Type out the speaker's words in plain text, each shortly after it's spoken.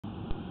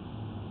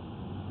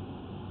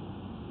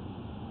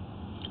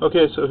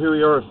Okay, so here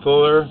we are at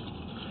Fuller,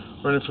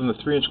 running from the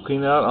 3-inch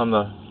cleanout on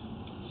the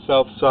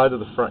south side of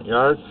the front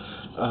yard.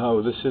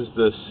 This is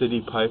the city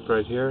pipe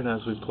right here, and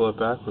as we pull it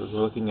back, we're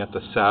looking at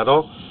the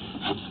saddle.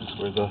 This is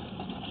where the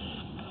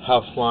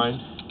house line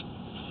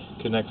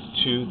connects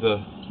to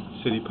the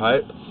city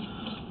pipe.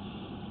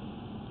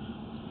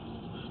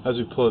 As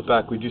we pull it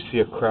back, we do see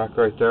a crack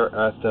right there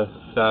at the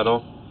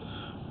saddle.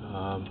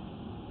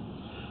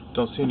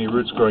 Don't see any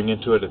roots growing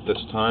into it at this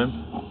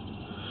time.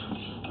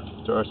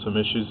 There are some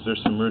issues. There's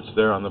some roots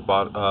there on the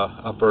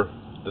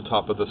the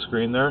top of the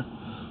screen there.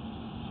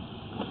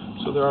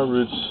 So there are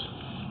roots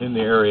in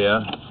the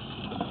area.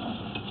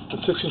 The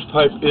 6-inch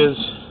pipe is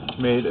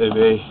made of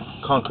a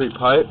concrete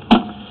pipe.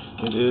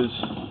 It is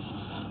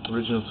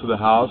original to the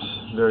house,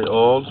 very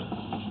old.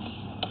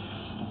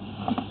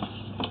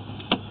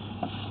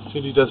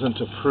 City doesn't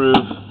approve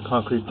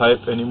concrete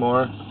pipe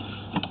anymore.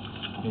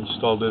 They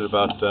installed it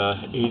about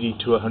 80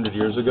 to 100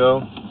 years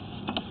ago.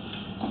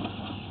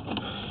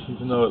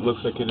 Even though it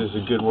looks like it is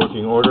in good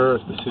working order,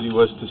 if the city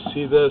was to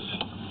see this,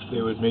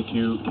 they would make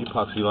you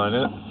epoxy line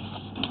it.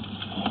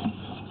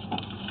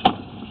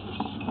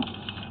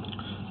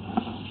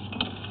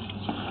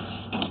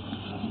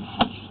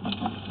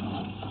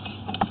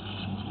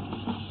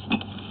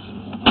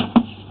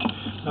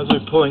 As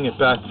we're pulling it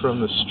back from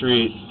the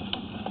street,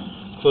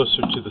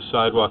 closer to the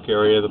sidewalk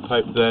area, the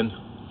pipe then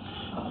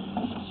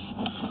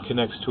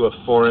connects to a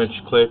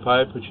 4-inch clay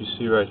pipe, which you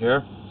see right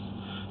here.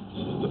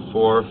 This is the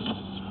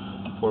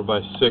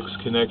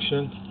 4x6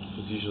 connection.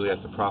 This is usually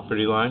at the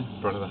property line,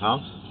 in front of the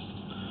house.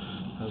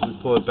 As we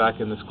pull it back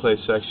in this clay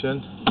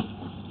section,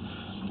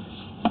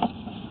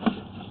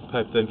 the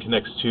pipe then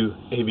connects to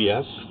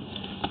ABS,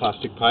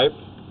 plastic pipe.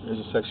 There's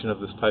a section of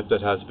this pipe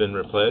that has been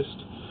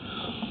replaced.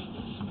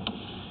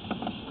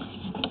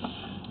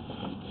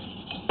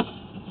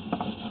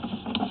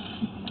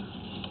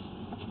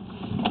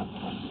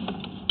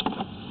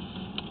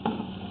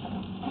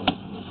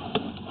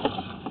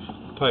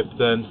 Pipe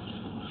then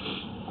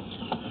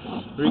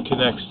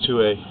reconnects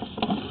to a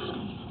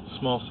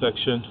small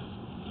section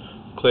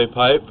clay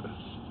pipe,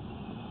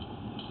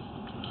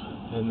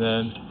 and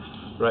then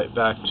right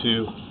back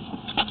to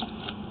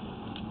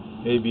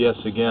ABS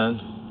again.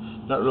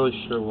 Not really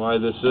sure why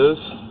this is.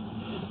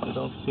 I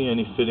don't see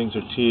any fittings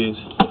or tees.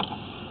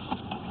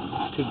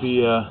 Could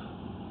be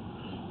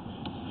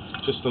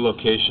just the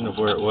location of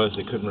where it was.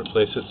 They couldn't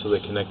replace it, so they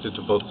connected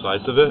to both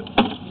sides of it.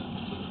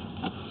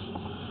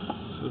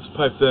 This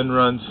pipe then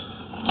runs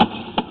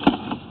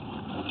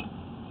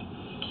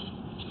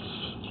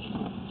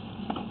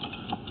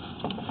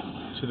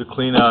to the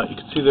clean out. You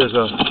can see there's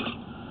a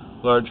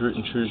large root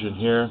intrusion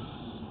here.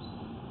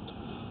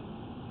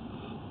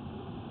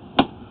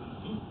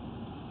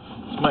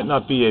 This might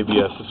not be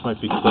ABS, this might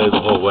be clay the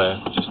whole way.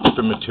 Just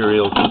different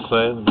materials than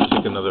clay. Let me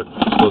take another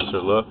closer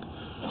look.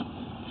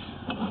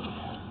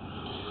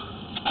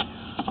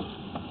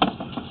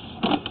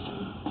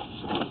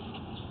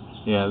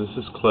 Yeah, this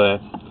is clay.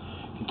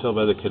 You can tell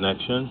by the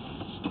connection.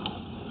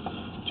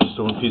 Just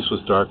the one piece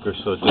was darker,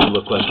 so it didn't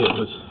look like it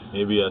was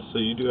ABS. So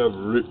you do have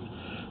root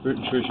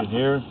intrusion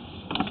here.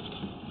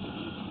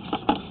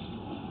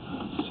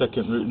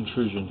 Second root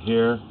intrusion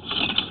here.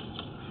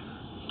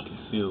 You can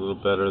see a little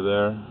better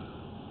there.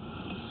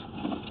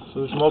 So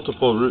there's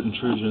multiple root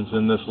intrusions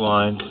in this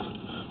line,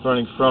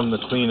 running from the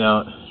clean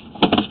out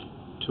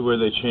to where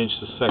they changed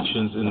the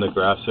sections in the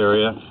grass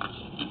area.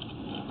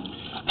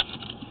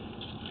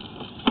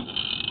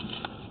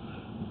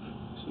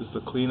 This is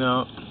the clean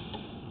out.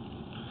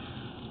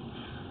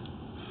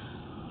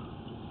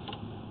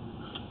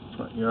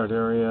 Front yard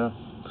area.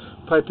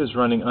 Pipe is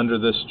running under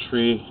this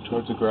tree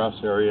towards the grass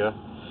area,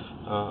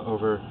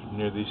 over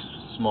near these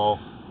small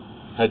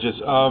hedges.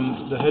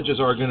 The hedges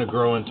are going to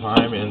grow in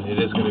time, and it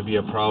is going to be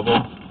a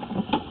problem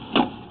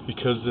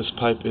because this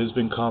pipe has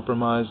been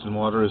compromised and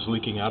water is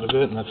leaking out of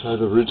it, and that's how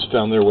the roots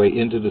found their way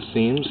into the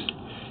seams.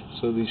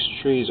 So these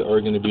trees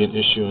are going to be an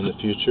issue in the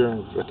future. I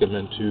would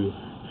recommend to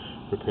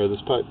repair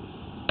this pipe.